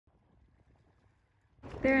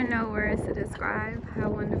There are no words to describe how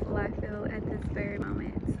wonderful I feel at this very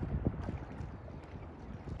moment.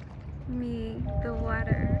 Me, the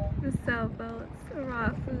water, the sailboats, raw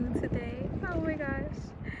food today. Oh my gosh.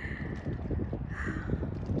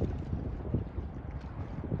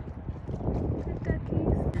 The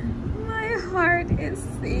duckies. My heart is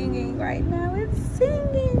singing right now. It's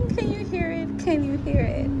singing. Can you hear it? Can you hear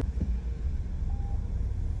it?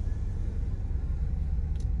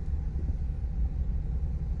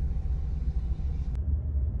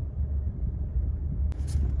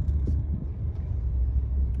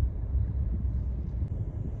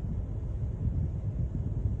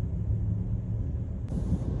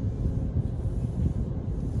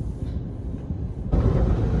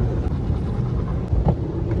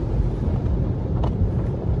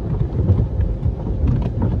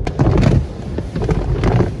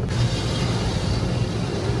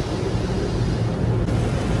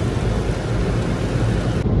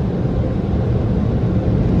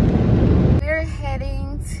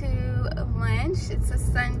 It's a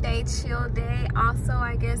Sunday chill day. Also,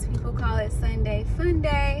 I guess people call it Sunday fun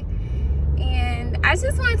day. And I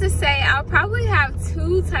just wanted to say I'll probably have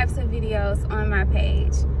two types of videos on my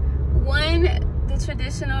page. One, the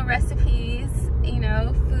traditional recipes, you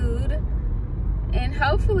know, food. And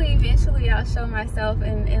hopefully eventually I'll show myself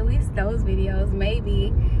in at least those videos,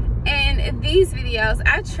 maybe. And these videos,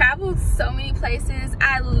 I've traveled so many places,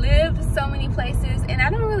 I lived so many places, and I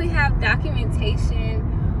don't really have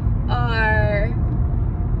documentation or,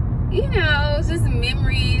 you know, just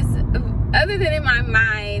memories other than in my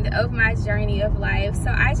mind of my journey of life.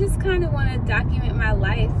 So I just kind of want to document my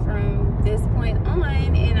life from this point on,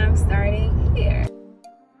 and I'm starting here.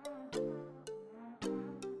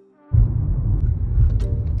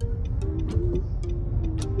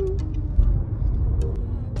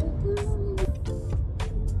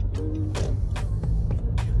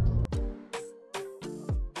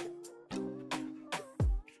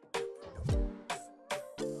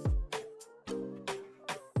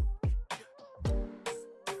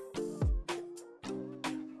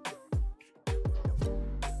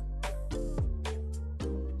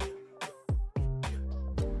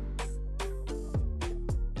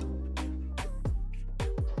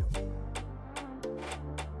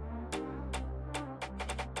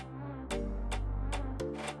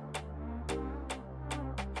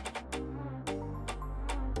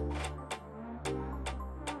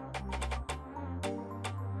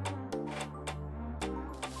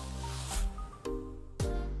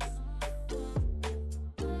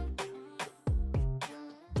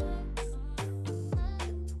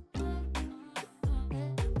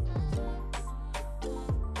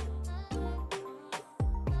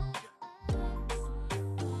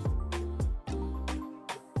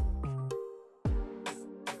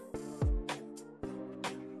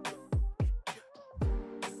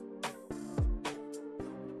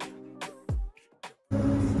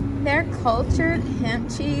 Their cultured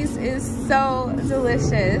hemp cheese is so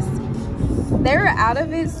delicious. They were out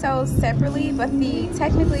of it sold separately, but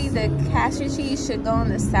technically the cashew cheese should go on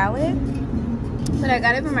the salad. But I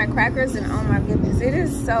got it for my crackers, and oh my goodness, it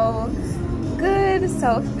is so good,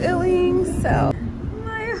 so filling. So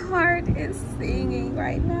my heart is singing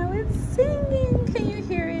right now. It's singing. Can you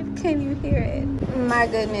hear it? Can you hear it? My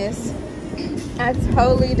goodness, I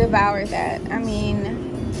totally devoured that. I mean,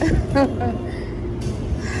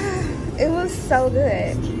 it was so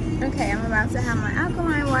good. Okay, I'm about to have my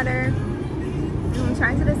alkaline water. I'm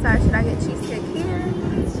trying to decide, should I get cheesecake here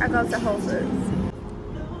or go to Whole Foods?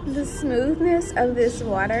 The smoothness of this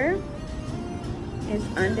water is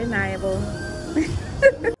undeniable.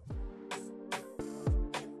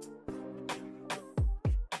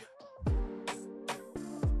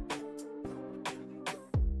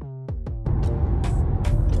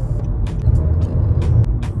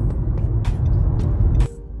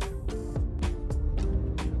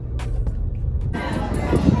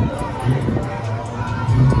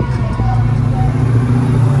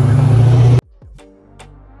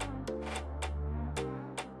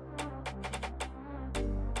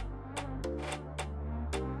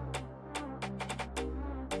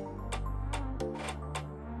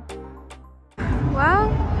 Well,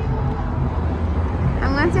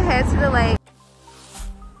 I'm going to head to the lake.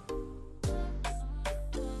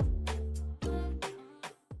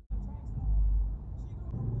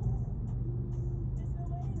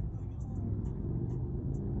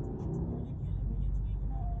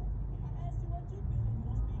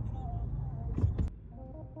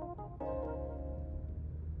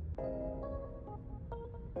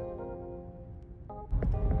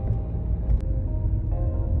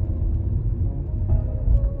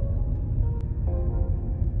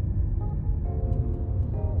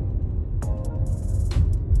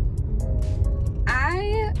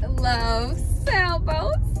 love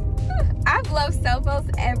sailboats. I've loved sailboats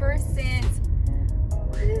ever since,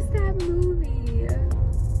 what is that movie?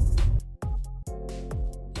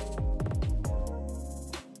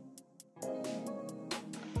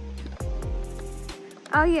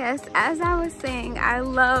 Oh yes, as I was saying, I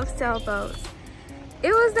love sailboats.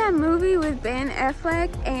 It was that movie with Ben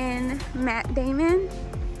Affleck and Matt Damon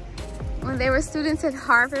when they were students at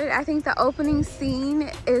Harvard. I think the opening scene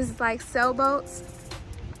is like sailboats.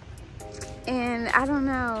 And I don't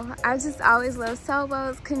know, I just always love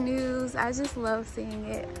sailboats, canoes. I just love seeing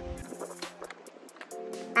it.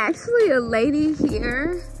 Actually, a lady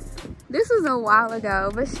here, this was a while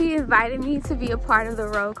ago, but she invited me to be a part of the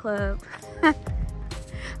row club.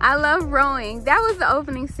 I love rowing. That was the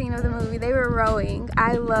opening scene of the movie. They were rowing.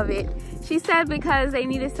 I love it. She said because they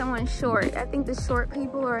needed someone short. I think the short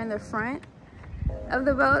people are in the front of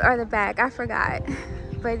the boat or the back. I forgot.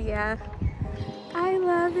 But yeah, I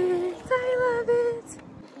love it. I love it.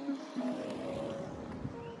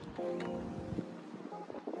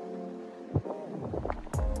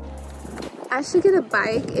 I should get a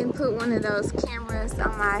bike and put one of those cameras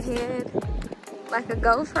on my head, like a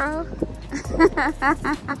GoPro.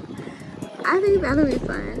 I think that'll be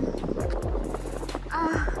fun.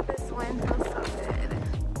 Ah, this wind feels so good.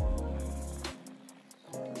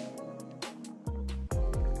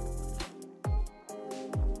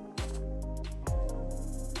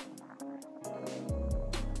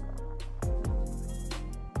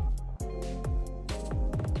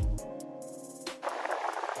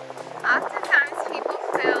 Oftentimes people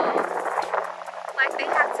feel like they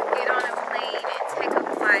have to get on a plane and take a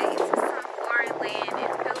flight to some foreign land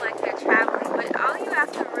and feel like they're traveling, but all you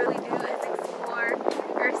have to really do is explore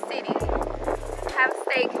your city, have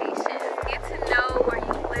staycations, get to know where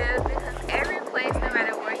you live, because every place, no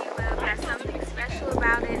matter where you live, has something special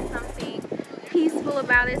about it, something peaceful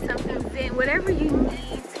about it, something zen, whatever you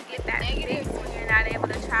need to get that fix when you're not able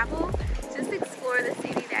to travel. Just explore the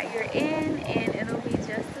city that you're in and it'll be just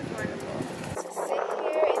as wonderful. To sit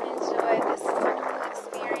here and enjoy this wonderful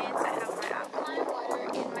experience, I have my alkaline water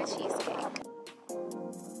and my cheesecake.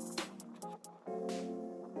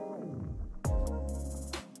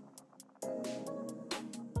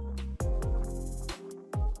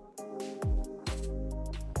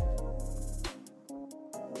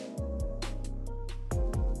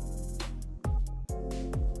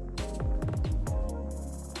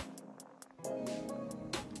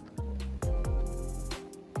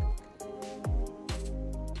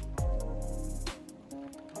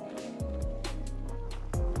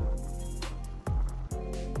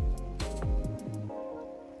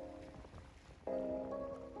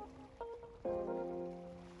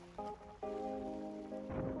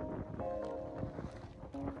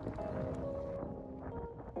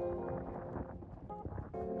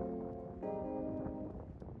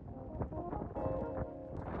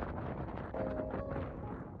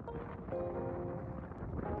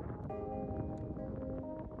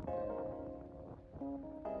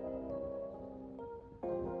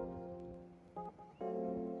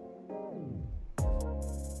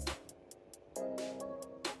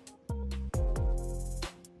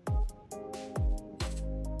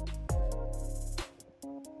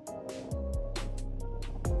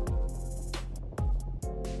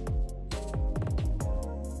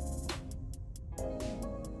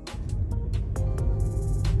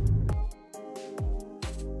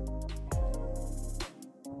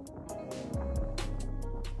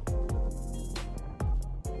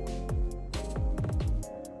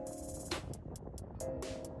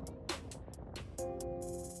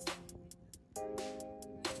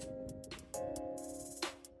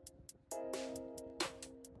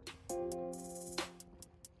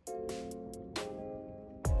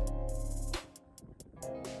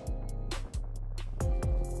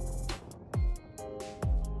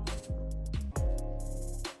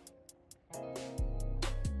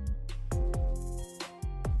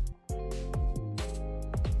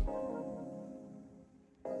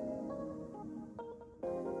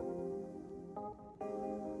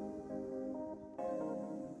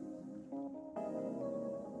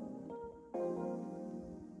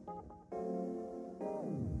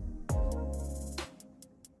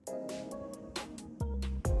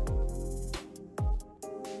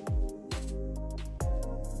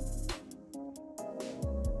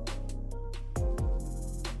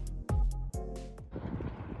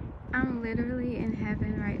 I'm literally in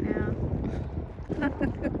heaven right now.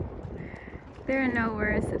 There are no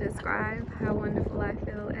words to describe how wonderful I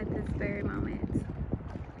feel at this very moment.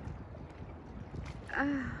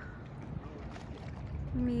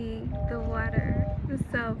 Me, the water, the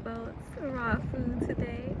sailboats, raw food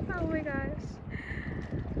today. Oh my gosh.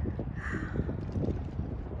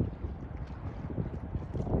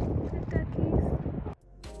 The duckies.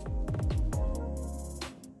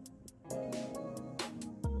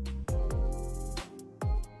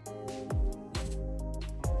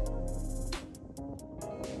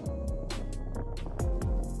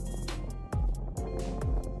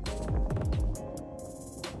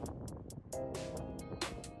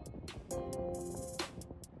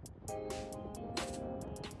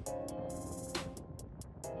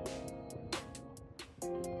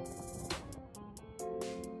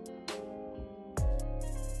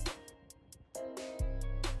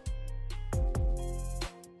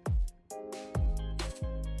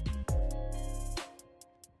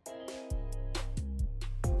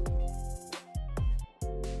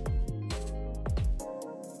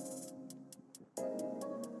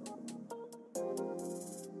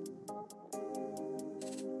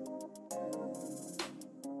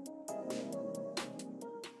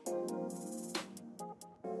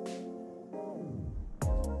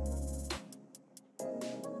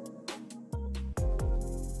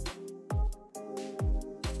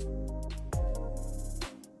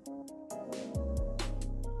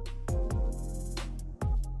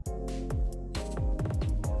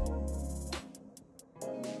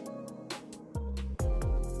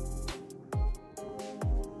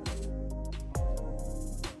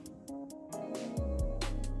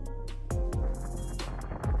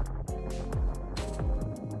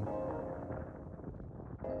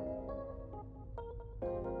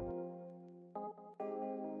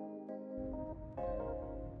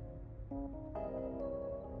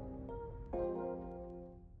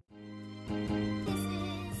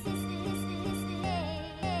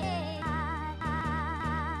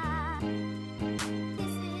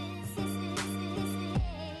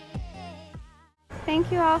 Thank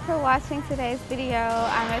you all for watching today's video.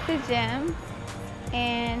 I'm at the gym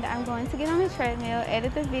and I'm going to get on the treadmill,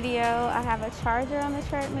 edit the video. I have a charger on the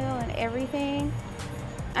treadmill and everything.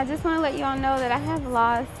 I just want to let you all know that I have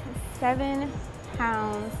lost 7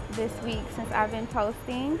 pounds this week since I've been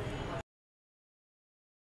posting.